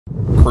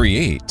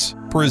create,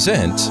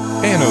 present,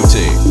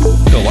 annotate.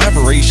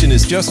 Collaboration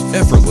is just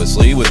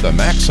effortlessly with the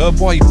MAXHUB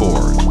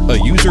Whiteboard,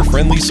 a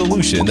user-friendly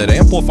solution that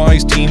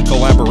amplifies team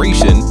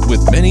collaboration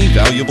with many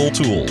valuable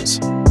tools.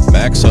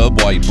 MAXHUB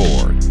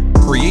Whiteboard.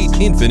 Create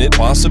infinite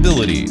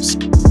possibilities.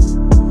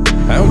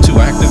 How to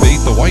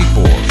activate the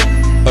whiteboard.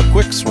 A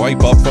quick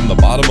swipe up from the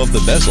bottom of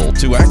the bezel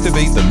to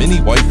activate the mini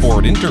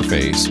whiteboard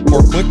interface,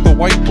 or click the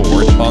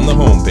whiteboard on the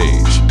home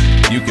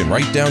page. You can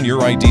write down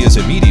your ideas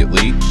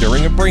immediately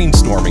during a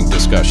brainstorming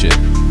discussion.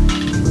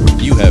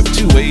 You have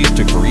two ways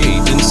to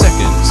create in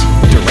seconds,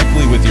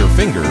 directly with your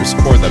fingers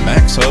or the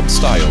MAXHUB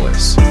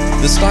stylus.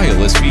 The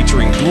stylus,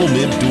 featuring dual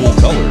nib dual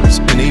colors,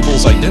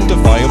 enables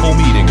identifiable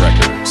meeting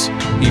records.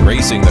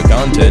 Erasing the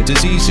content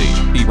is easy.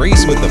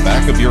 Erase with the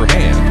back of your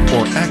hand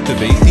or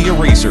activate the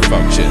eraser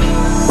function.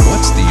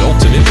 What's the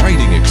ultimate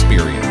writing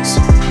experience?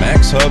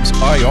 MAXHUB's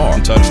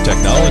IR Touch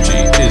technology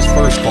is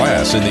first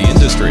class in the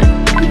industry,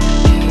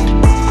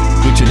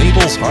 which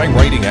enables high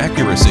writing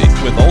accuracy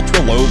with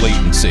ultra-low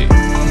latency,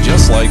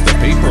 just like the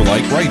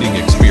paper-like writing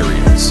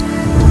experience.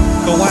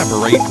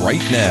 Collaborate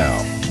right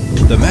now.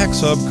 The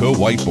MAXHUB Co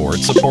Whiteboard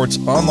supports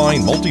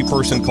online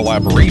multi-person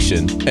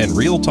collaboration and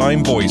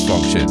real-time voice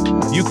function.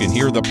 You can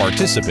hear the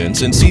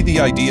participants and see the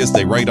ideas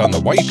they write on the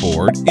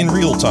whiteboard in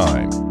real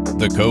time.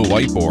 The Co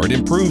Whiteboard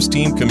improves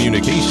team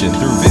communication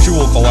through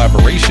visual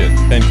collaboration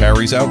and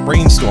carries out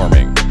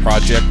brainstorming,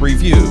 project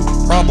review,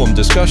 problem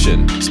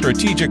discussion,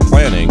 strategic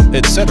planning,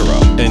 etc.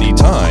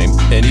 anytime,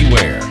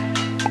 anywhere.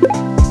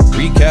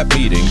 Recap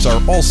meetings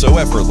are also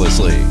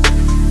effortlessly.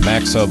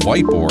 MAXHUB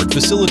Whiteboard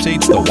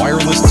facilitates the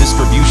wireless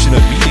distribution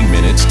of meeting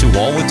minutes to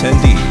all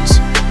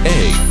attendees.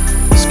 A.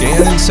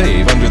 Scan and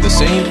save under the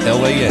same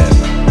LAN.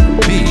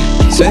 B.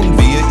 Send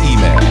via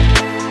email.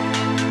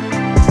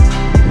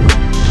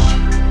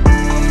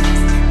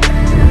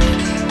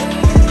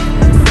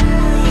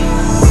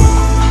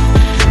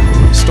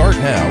 Start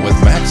now with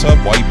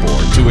MAXHUB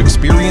Whiteboard to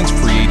experience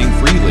creating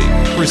freely,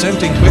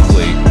 presenting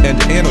quickly, and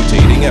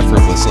annotating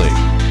effortlessly.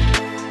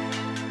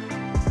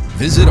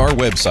 Visit our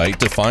website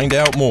to find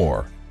out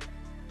more.